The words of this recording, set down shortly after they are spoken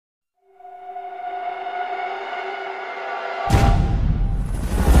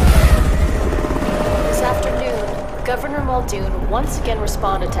Governor Muldoon once again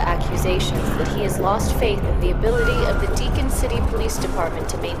responded to accusations that he has lost faith in the ability of the Deacon City Police Department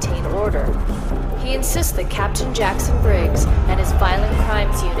to maintain order. He insists that Captain Jackson Briggs and his Violent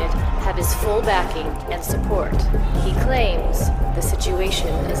Crimes Unit have his full backing and support. He claims the situation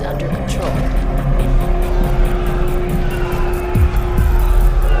is under control.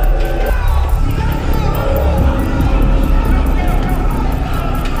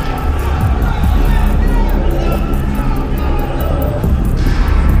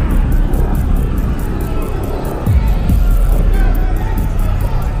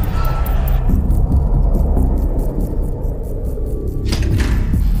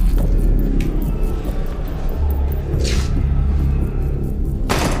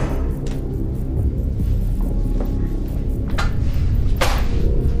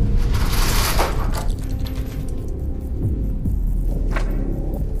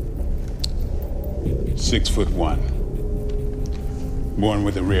 6'1", born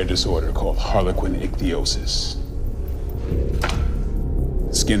with a rare disorder called harlequin ichthyosis.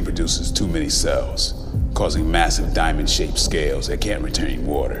 Skin produces too many cells, causing massive diamond-shaped scales that can't retain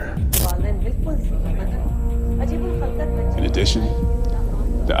water. In addition,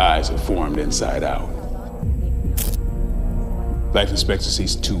 the eyes are formed inside out. Life expectancy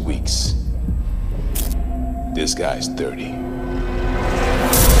is 2 weeks. This guy's 30.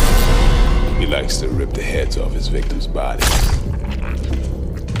 He likes to rip the heads off his victims' bodies.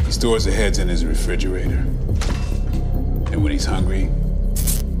 He stores the heads in his refrigerator. And when he's hungry,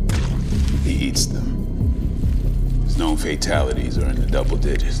 he eats them. His known fatalities are in the double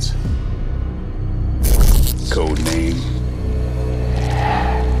digits. Code name,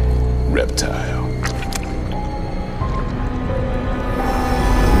 Reptile.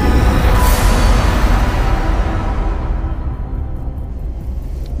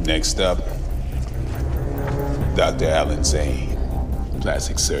 Next up, Dr. Alan Zane,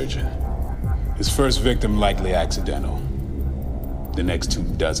 plastic surgeon. His first victim likely accidental. The next 2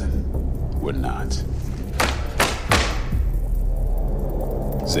 dozen were not.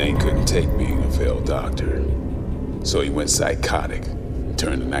 Zane couldn't take being a failed doctor, so he went psychotic and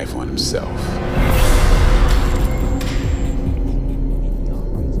turned the knife on himself.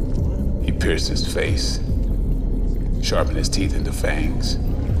 He pierced his face, sharpened his teeth into fangs,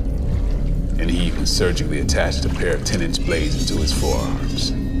 and he even surgically attached a pair of 10-inch blades into his forearms.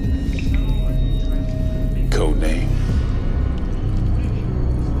 Code name,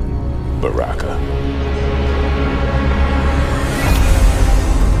 Baraka.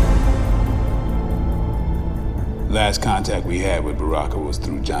 Last contact we had with Baraka was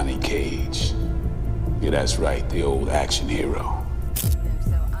through Johnny Cage. Yeah, that's right, the old action hero.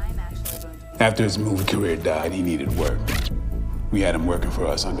 After his movie career died, he needed work. We had him working for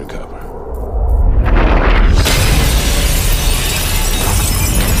us undercover.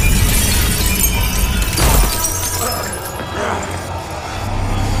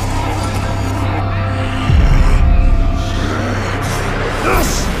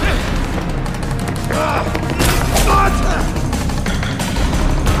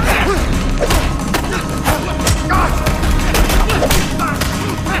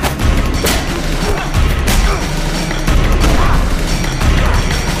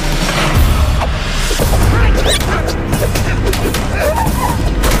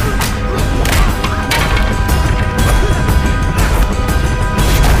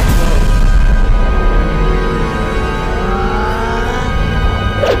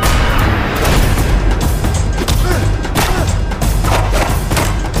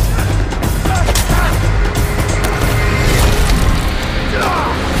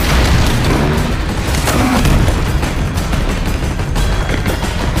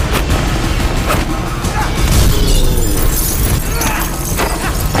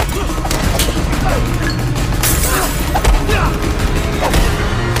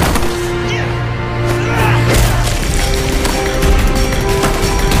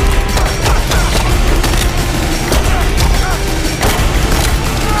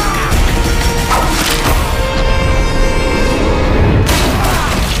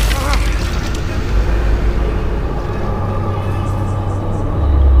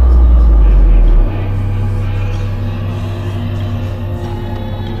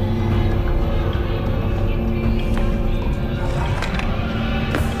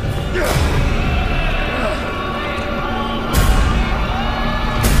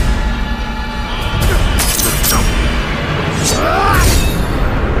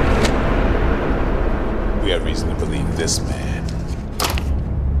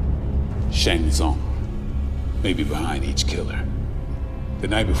 Maybe behind each killer. The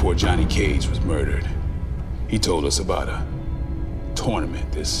night before Johnny Cage was murdered, He told us about a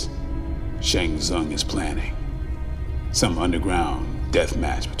tournament this Shang Tsung is planning. Some underground death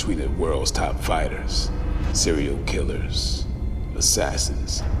match between the world's top fighters, serial killers,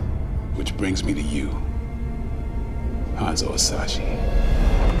 assassins. Which brings me to you, Hanzo Hasashi.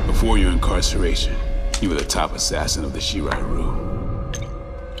 Before your incarceration, you were the top assassin of the Shirai Ryu,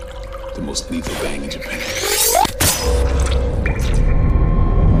 the most lethal gang in Japan.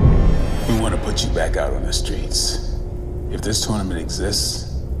 We want to put you back out on the streets. If this tournament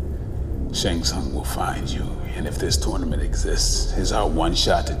exists, Shang Tsung will find you. And if this tournament exists, it's our one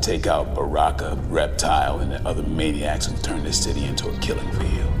shot to take out Baraka, Reptile, and the other maniacs who turned this city into a killing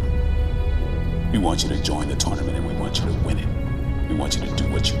field. We want you to join the tournament and we want you to win it. We want you to do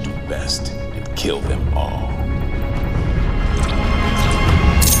what you do best and kill them all.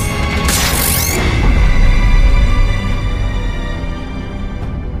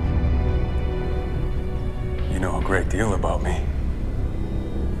 You know a great deal about me.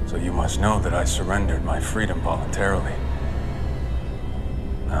 So you must know that I surrendered my freedom voluntarily.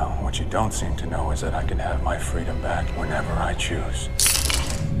 Now, what you don't seem to know is that I can have my freedom back whenever I choose.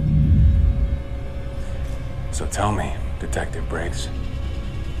 So tell me, Detective Briggs,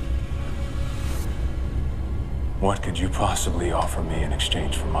 what could you possibly offer me in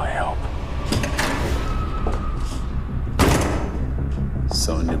exchange for my help?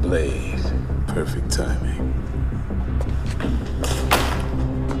 Sonya Blade. Perfect timing.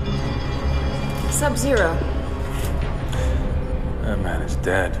 Sub-Zero. That man is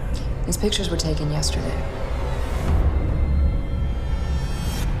dead. These pictures were taken yesterday.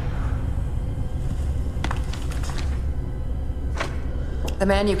 The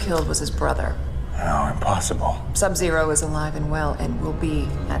man you killed was his brother. How impossible. Sub-Zero is alive and well and will be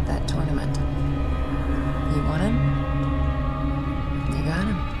at that tournament. You want him? You got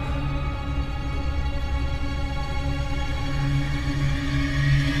him.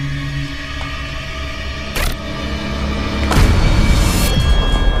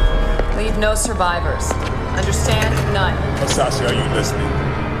 Leave no survivors. Understand? None. Hasashi, are you listening?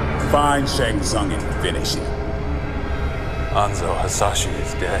 Find Shang Tsung and finish him. Hanzo Hasashi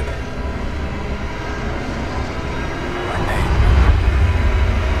is dead. My name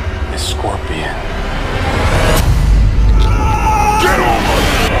is Scorpion. Get over!